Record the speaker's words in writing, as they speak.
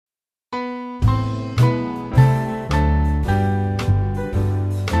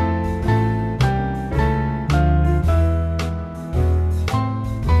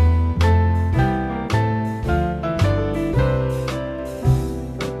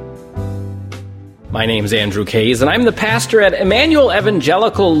My name's Andrew Kays, and I'm the pastor at Emmanuel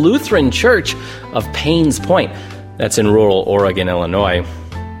Evangelical Lutheran Church of Paynes Point. That's in rural Oregon, Illinois.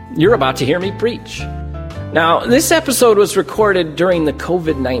 You're about to hear me preach. Now, this episode was recorded during the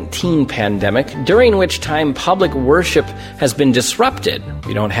COVID-19 pandemic, during which time public worship has been disrupted.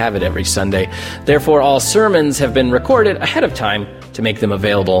 We don't have it every Sunday. Therefore, all sermons have been recorded ahead of time to make them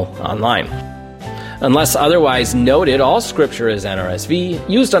available online. Unless otherwise noted, all scripture is NRSV,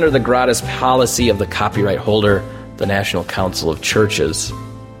 used under the gratis policy of the copyright holder, the National Council of Churches.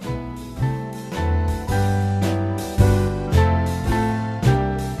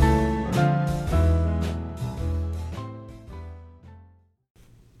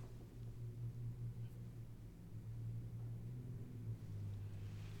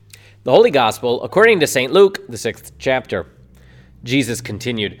 The Holy Gospel, according to St. Luke, the 6th chapter. Jesus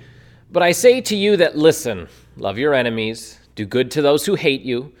continued, "But I say to you that listen, love your enemies, do good to those who hate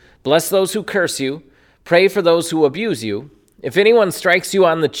you, bless those who curse you, pray for those who abuse you. If anyone strikes you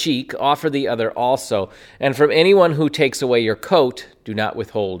on the cheek, offer the other also, and from anyone who takes away your coat, do not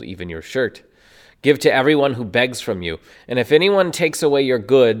withhold even your shirt. Give to everyone who begs from you, and if anyone takes away your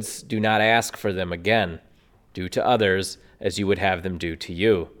goods, do not ask for them again. Do to others as you would have them do to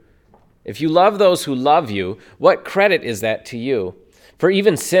you. If you love those who love you, what credit is that to you? For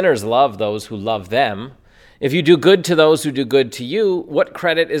even sinners love those who love them. If you do good to those who do good to you, what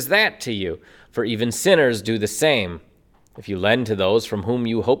credit is that to you? For even sinners do the same. If you lend to those from whom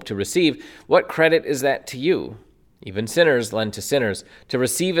you hope to receive, what credit is that to you? Even sinners lend to sinners to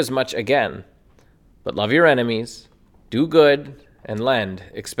receive as much again. But love your enemies, do good, and lend,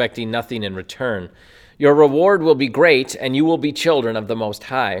 expecting nothing in return. Your reward will be great, and you will be children of the Most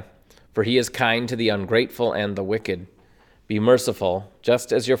High, for he is kind to the ungrateful and the wicked. Be merciful,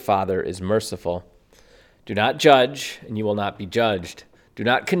 just as your Father is merciful. Do not judge, and you will not be judged. Do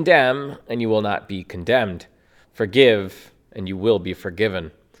not condemn, and you will not be condemned. Forgive, and you will be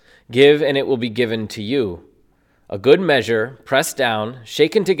forgiven. Give, and it will be given to you. A good measure, pressed down,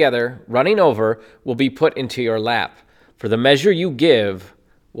 shaken together, running over, will be put into your lap. For the measure you give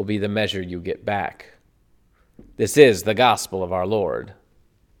will be the measure you get back." This is the gospel of our Lord.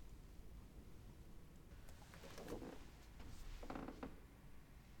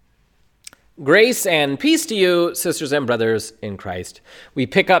 Grace and peace to you, sisters and brothers in Christ. We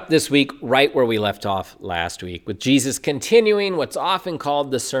pick up this week right where we left off last week, with Jesus continuing what's often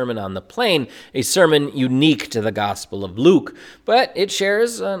called the Sermon on the Plain, a sermon unique to the Gospel of Luke, but it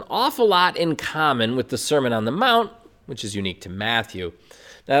shares an awful lot in common with the Sermon on the Mount, which is unique to Matthew.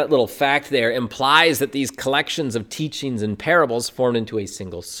 That little fact there implies that these collections of teachings and parables formed into a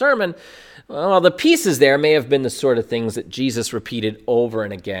single sermon. Well, the pieces there may have been the sort of things that Jesus repeated over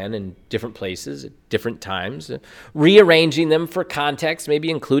and again in different places at different times, rearranging them for context, maybe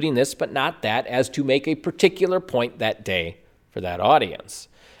including this but not that, as to make a particular point that day for that audience.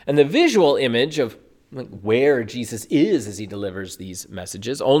 And the visual image of where Jesus is as he delivers these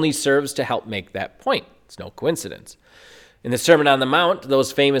messages only serves to help make that point. It's no coincidence. In the Sermon on the Mount,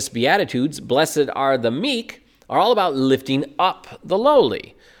 those famous Beatitudes, "Blessed are the meek," are all about lifting up the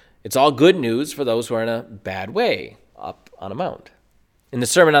lowly. It's all good news for those who are in a bad way, up on a mount. In the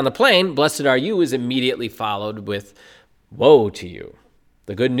Sermon on the Plain, "Blessed are you" is immediately followed with "Woe to you."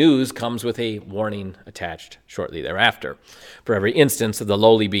 The good news comes with a warning attached shortly thereafter. For every instance of the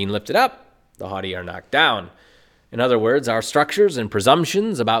lowly being lifted up, the haughty are knocked down. In other words, our structures and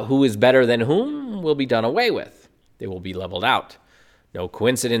presumptions about who is better than whom will be done away with. They will be leveled out. No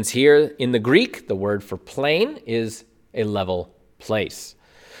coincidence here. In the Greek, the word for plain is a level place.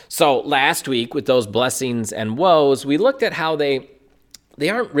 So last week, with those blessings and woes, we looked at how they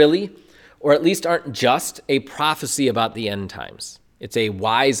aren't really, or at least aren't just, a prophecy about the end times. It's a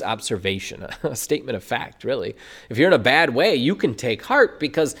wise observation, a statement of fact, really. If you're in a bad way, you can take heart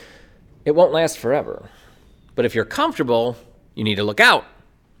because it won't last forever. But if you're comfortable, you need to look out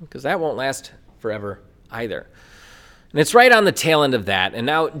because that won't last forever either. And it's right on the tail end of that. And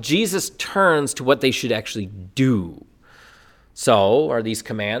now Jesus turns to what they should actually do. So, are these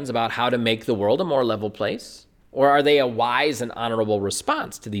commands about how to make the world a more level place? Or are they a wise and honorable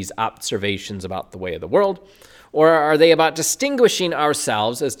response to these observations about the way of the world? Or are they about distinguishing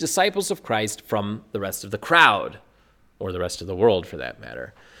ourselves as disciples of Christ from the rest of the crowd, or the rest of the world for that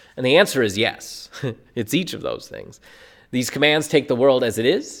matter? And the answer is yes. It's each of those things. These commands take the world as it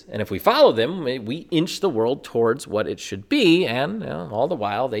is, and if we follow them, we inch the world towards what it should be, and all the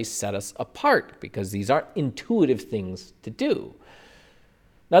while they set us apart because these aren't intuitive things to do.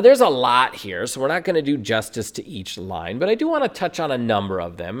 Now, there's a lot here, so we're not going to do justice to each line, but I do want to touch on a number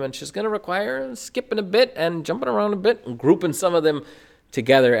of them, and it's just going to require skipping a bit and jumping around a bit and grouping some of them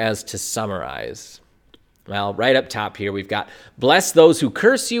together as to summarize. Well, right up top here, we've got bless those who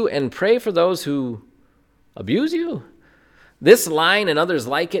curse you and pray for those who abuse you. This line and others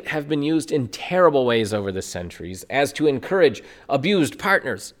like it have been used in terrible ways over the centuries as to encourage abused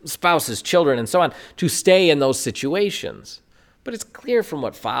partners, spouses, children, and so on to stay in those situations. But it's clear from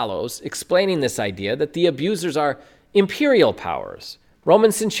what follows, explaining this idea, that the abusers are imperial powers.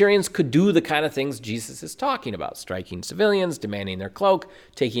 Roman centurions could do the kind of things Jesus is talking about, striking civilians, demanding their cloak,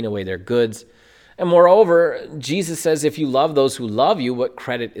 taking away their goods. And moreover, Jesus says, if you love those who love you, what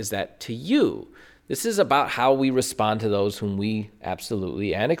credit is that to you? This is about how we respond to those whom we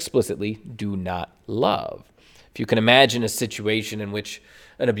absolutely and explicitly do not love. If you can imagine a situation in which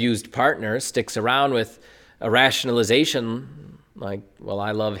an abused partner sticks around with a rationalization like, well,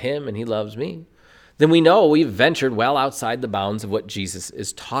 I love him and he loves me, then we know we've ventured well outside the bounds of what Jesus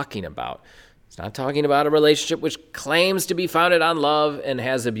is talking about. He's not talking about a relationship which claims to be founded on love and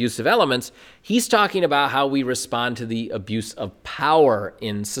has abusive elements. He's talking about how we respond to the abuse of power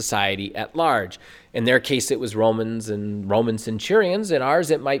in society at large. In their case, it was Romans and Roman centurions. In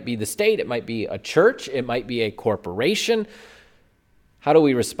ours, it might be the state. It might be a church. It might be a corporation. How do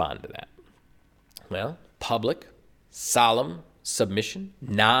we respond to that? Well, public, solemn submission,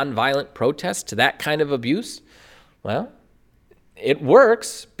 nonviolent protest to that kind of abuse. Well, it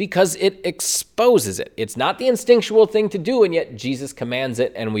works because it exposes it. It's not the instinctual thing to do, and yet Jesus commands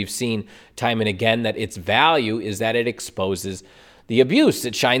it, and we've seen time and again that its value is that it exposes the abuse.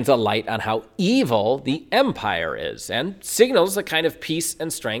 It shines a light on how evil the empire is and signals the kind of peace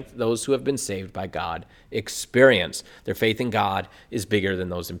and strength those who have been saved by God experience. Their faith in God is bigger than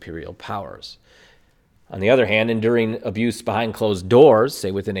those imperial powers. On the other hand, enduring abuse behind closed doors,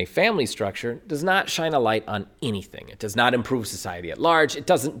 say within a family structure, does not shine a light on anything. It does not improve society at large. It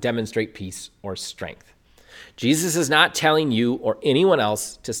doesn't demonstrate peace or strength. Jesus is not telling you or anyone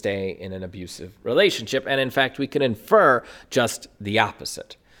else to stay in an abusive relationship, and in fact, we can infer just the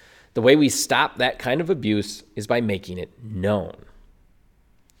opposite. The way we stop that kind of abuse is by making it known.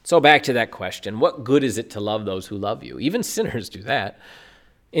 So back to that question, what good is it to love those who love you? Even sinners do that.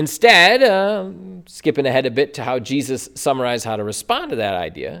 Instead, skipping ahead a bit to how Jesus summarized how to respond to that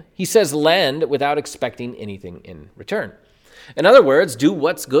idea, he says lend without expecting anything in return. In other words, do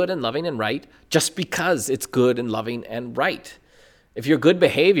what's good and loving and right just because it's good and loving and right. If your good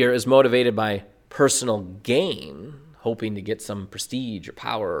behavior is motivated by personal gain, hoping to get some prestige or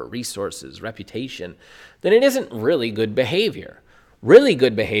power or resources, reputation, then it isn't really good behavior. Really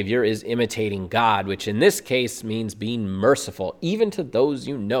good behavior is imitating God, which in this case means being merciful, even to those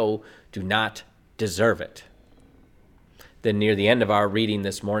you know do not deserve it. Then near the end of our reading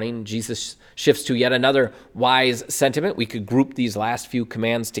this morning, Jesus shifts to yet another wise sentiment. We could group these last few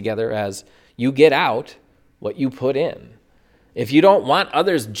commands together as you get out what you put in. If you don't want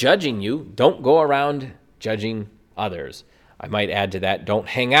others judging you, don't go around judging others. I might add to that, don't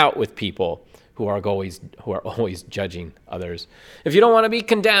hang out with people who are always judging others. If you don't want to be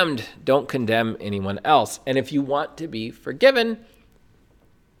condemned, don't condemn anyone else. And if you want to be forgiven,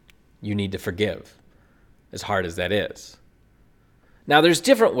 you need to forgive, as hard as that is. Now, there's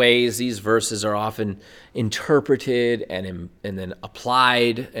different ways these verses are often interpreted and then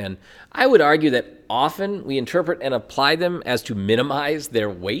applied, and I would argue that often we interpret and apply them as to minimize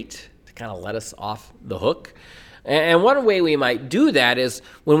their weight, to kind of let us off the hook. And one way we might do that is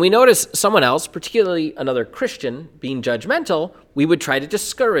when we notice someone else, particularly another Christian, being judgmental, we would try to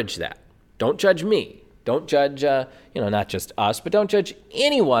discourage that. Don't judge me. Don't judge, not just us, but don't judge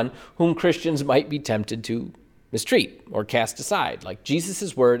anyone whom Christians might be tempted to mistreat or cast aside. Like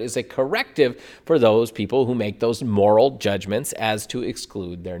Jesus' word is a corrective for those people who make those moral judgments as to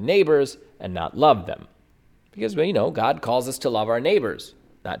exclude their neighbors and not love them. Because, God calls us to love our neighbors,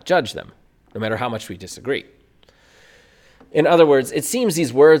 not judge them, no matter how much we disagree. In other words, it seems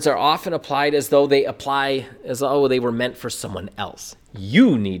these words are often applied as though they were meant for someone else.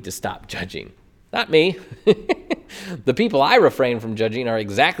 You need to stop judging, not me. The people I refrain from judging are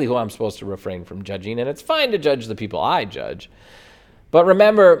exactly who I'm supposed to refrain from judging, and it's fine to judge the people I judge. But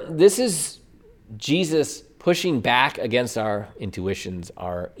remember, this is Jesus pushing back against our intuitions,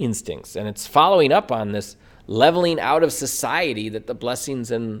 our instincts, and it's following up on this leveling out of society that the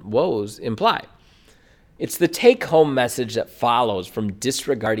blessings and woes imply. It's the take-home message that follows from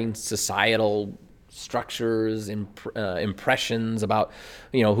disregarding societal structures, impressions about,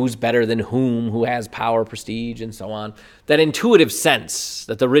 who's better than whom, who has power, prestige, and so on. That intuitive sense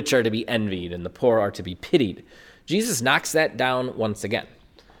that the rich are to be envied and the poor are to be pitied. Jesus knocks that down once again.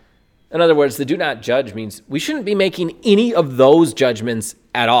 In other words, the do not judge means we shouldn't be making any of those judgments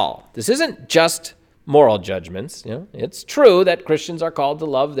at all. This isn't just moral judgments. It's true that Christians are called to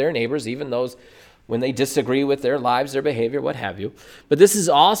love their neighbors, even those when they disagree with their lives, their behavior, what have you. But this is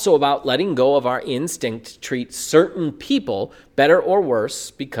also about letting go of our instinct to treat certain people better or worse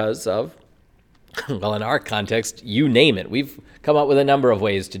because of, well, in our context, you name it. We've come up with a number of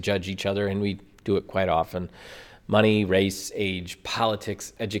ways to judge each other, and we do it quite often. Money, race, age,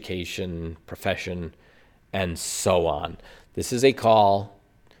 politics, education, profession, and so on. This is a call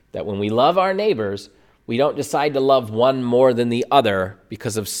that when we love our neighbors, we don't decide to love one more than the other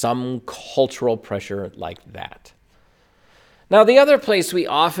because of some cultural pressure like that. Now, the other place we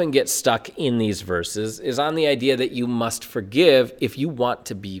often get stuck in these verses is on the idea that you must forgive if you want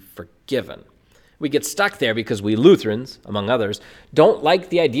to be forgiven. We get stuck there because we Lutherans, among others, don't like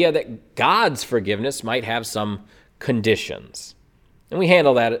the idea that God's forgiveness might have some conditions. And we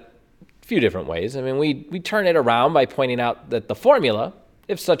handle that a few different ways. I mean, we turn it around by pointing out that the formula,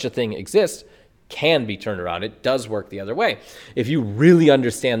 if such a thing exists, can be turned around. It does work the other way. If you really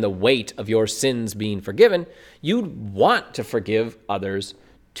understand the weight of your sins being forgiven, you'd want to forgive others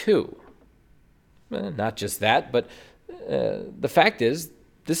too. Not just that, but the fact is,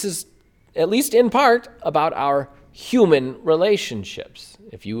 this is, at least in part, about our human relationships.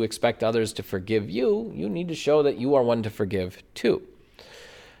 If you expect others to forgive you, you need to show that you are one to forgive too.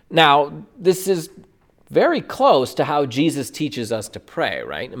 Now, this is very close to how Jesus teaches us to pray,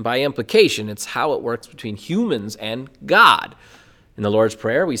 right? And by implication, it's how it works between humans and God. In the Lord's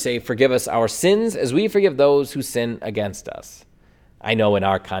Prayer, we say, "Forgive us our sins as we forgive those who sin against us." I know in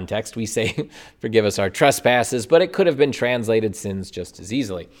our context we say, "Forgive us our trespasses," but it could have been translated sins just as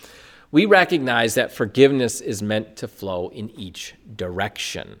easily. We recognize that forgiveness is meant to flow in each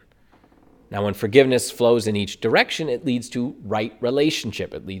direction. Now, when forgiveness flows in each direction, it leads to right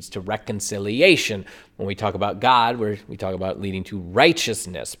relationship. It leads to reconciliation. When we talk about God, we talk about leading to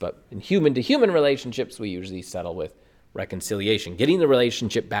righteousness. But in human-to-human relationships, we usually settle with reconciliation, getting the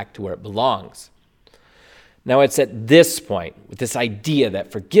relationship back to where it belongs. Now, it's at this point, with this idea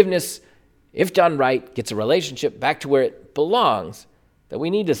that forgiveness, if done right, gets a relationship back to where it belongs, that we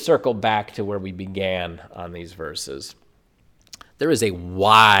need to circle back to where we began on these verses. There is a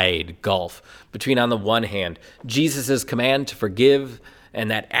wide gulf between, on the one hand, Jesus' command to forgive and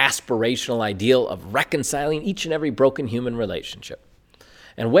that aspirational ideal of reconciling each and every broken human relationship.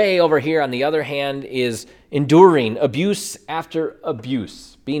 And way over here, on the other hand, is enduring abuse after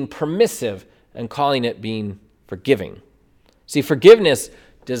abuse, being permissive and calling it being forgiving. See, forgiveness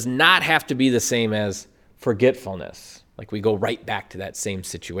does not have to be the same as forgetfulness, like we go right back to that same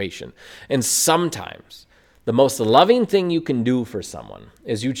situation. And sometimes the most loving thing you can do for someone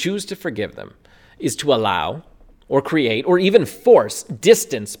as you choose to forgive them is to allow or create or even force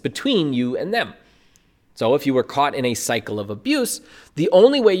distance between you and them. So if you were caught in a cycle of abuse, the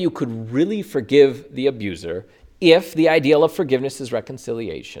only way you could really forgive the abuser, if the ideal of forgiveness is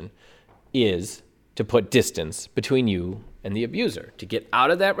reconciliation, is to put distance between you and the abuser, to get out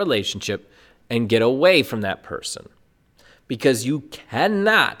of that relationship and get away from that person. Because you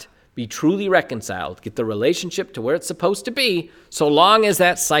cannot be truly reconciled, get the relationship to where it's supposed to be, so long as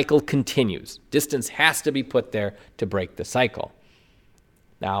that cycle continues. Distance has to be put there to break the cycle.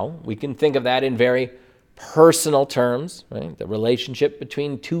 Now, we can think of that in very personal terms, right? The relationship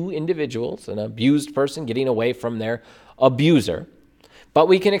between two individuals, an abused person getting away from their abuser. But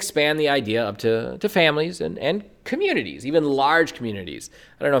we can expand the idea up to families and communities, even large communities.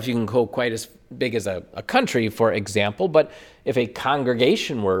 I don't know if you can go quite as big as a country, for example, but if a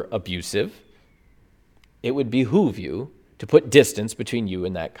congregation were abusive, it would behoove you to put distance between you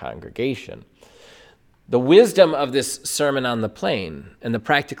and that congregation. The wisdom of this Sermon on the Plain and the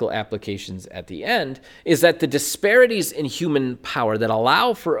practical applications at the end is that the disparities in human power that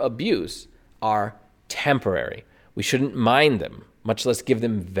allow for abuse are temporary. We shouldn't mind them, much less give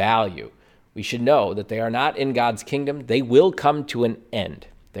them value. We should know that they are not in God's kingdom. They will come to an end.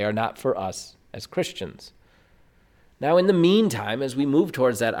 They are not for us as Christians. Now, in the meantime, as we move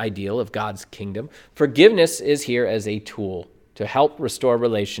towards that ideal of God's kingdom, forgiveness is here as a tool to help restore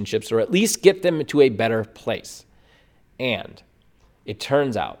relationships or at least get them to a better place. And it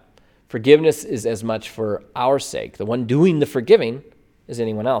turns out forgiveness is as much for our sake, the one doing the forgiving, as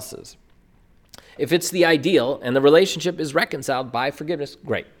anyone else's. If it's the ideal and the relationship is reconciled by forgiveness,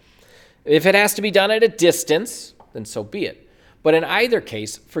 great. If it has to be done at a distance, then so be it. But in either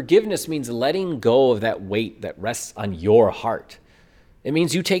case, forgiveness means letting go of that weight that rests on your heart. It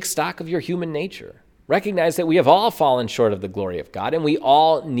means you take stock of your human nature. Recognize that we have all fallen short of the glory of God, and we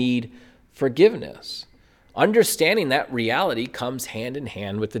all need forgiveness. Understanding that reality comes hand in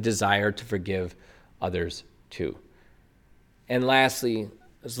hand with the desire to forgive others too. And lastly,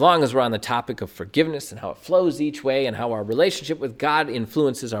 as long as we're on the topic of forgiveness and how it flows each way and how our relationship with God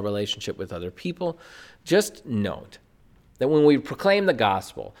influences our relationship with other people, just note that when we proclaim the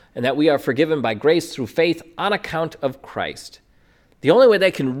gospel and that we are forgiven by grace through faith on account of Christ, the only way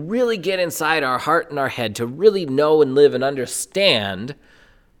that can really get inside our heart and our head to really know and live and understand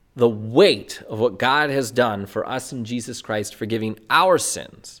the weight of what God has done for us in Jesus Christ, forgiving our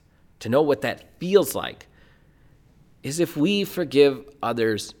sins, to know what that feels like, is if we forgive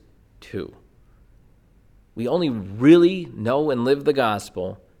others too. We only really know and live the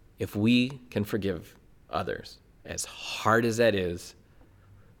gospel if we can forgive others. As hard as that is,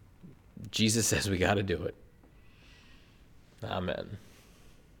 Jesus says we got to do it. Amen.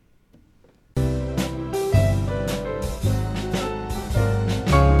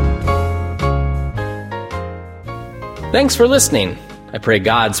 Thanks for listening. I pray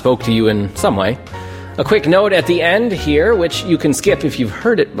God spoke to you in some way. A quick note at the end here, which you can skip if you've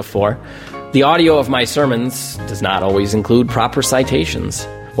heard it before. The audio of my sermons does not always include proper citations.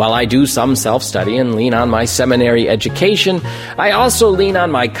 While I do some self-study and lean on my seminary education, I also lean on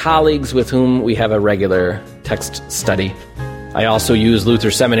my colleagues with whom we have a regular text study. I also use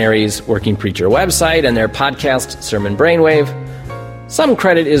Luther Seminary's Working Preacher website and their podcast, Sermon Brainwave. Some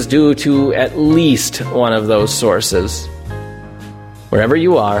credit is due to at least one of those sources. Wherever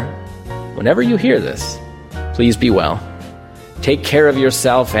you are, whenever you hear this, please be well. Take care of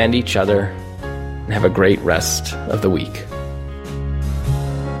yourself and each other, and have a great rest of the week.